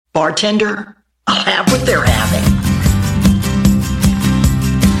Bartender, I'll have what they're having.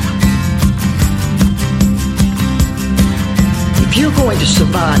 If you're going to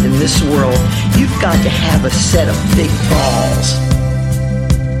survive in this world, you've got to have a set of big balls.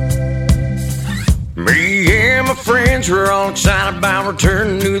 Me and my friends were all excited about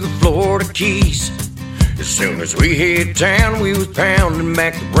returning to the Florida Keys. As soon as we hit town, we was pounding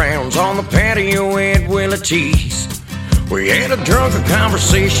back the rounds on the patio at Willie T's. We had a drunken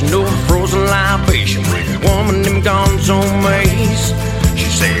conversation over frozen libation with a woman named Gonzo Mays.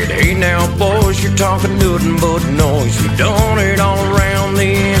 She said, "Hey now boys, you're talking nothing but noise. We've done it all around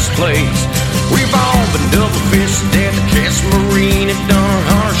this place. We've all been double-fisted at the Castle Marine and done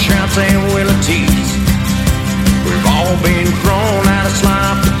 100 shots at Willie T's. We've all been thrown out of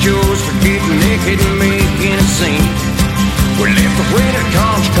sloppy joes for getting naked and making a scene. We left the rented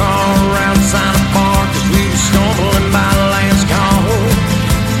conch car outside the bar cause we were stumbling by the last call.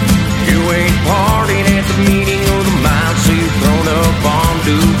 You ain't partied at the meeting of the mind, so you've thrown up on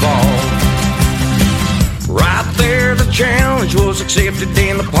Duval." Right there the challenge was accepted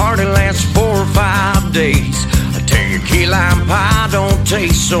and the party lasted 4 or 5 days. I tell you, key lime pie don't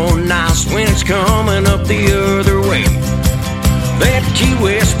taste so nice when it's coming up the other way. That Key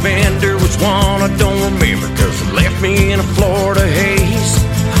West bender was one I don't remember cause it left me in a Florida haze.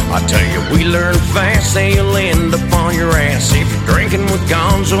 I tell you, we learn fast and you'll end up on your ass if you're drinking with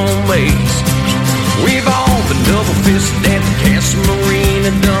Gonzo Mays. We've all been double-fisted at the Castle Marine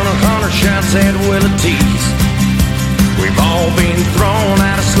and done 100 shots at Willie T's. We've all been thrown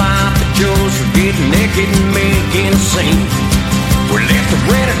out of sloppy joes for getting naked and making a scene. We left the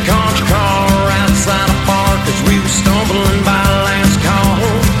rented conch car outside a bar cause we were stumbling by the last call.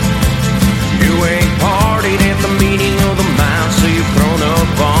 You ain't partied at the meeting of the mind, so you've thrown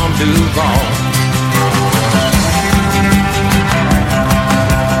up on Duval.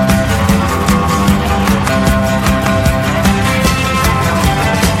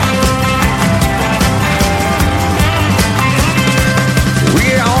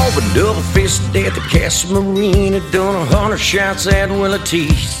 Double-fisted at the Castle Marine and done 100 shots at Willie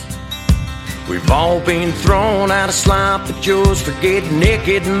T's. We've all been thrown out of sloppy joes for getting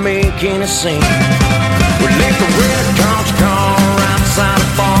naked and making a scene. We left the rented conch car outside a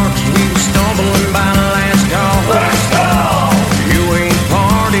bar cause we were stumbling by the last call. Last call! You ain't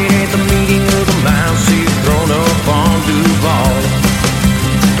partied at the meeting of the mind, so you've thrown up on Duval.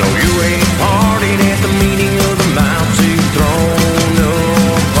 No, you ain't partied at the meeting of the mind, so you've thrown up.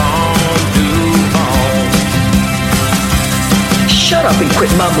 Shut up and quit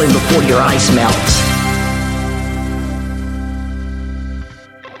mumbling before your ice melts.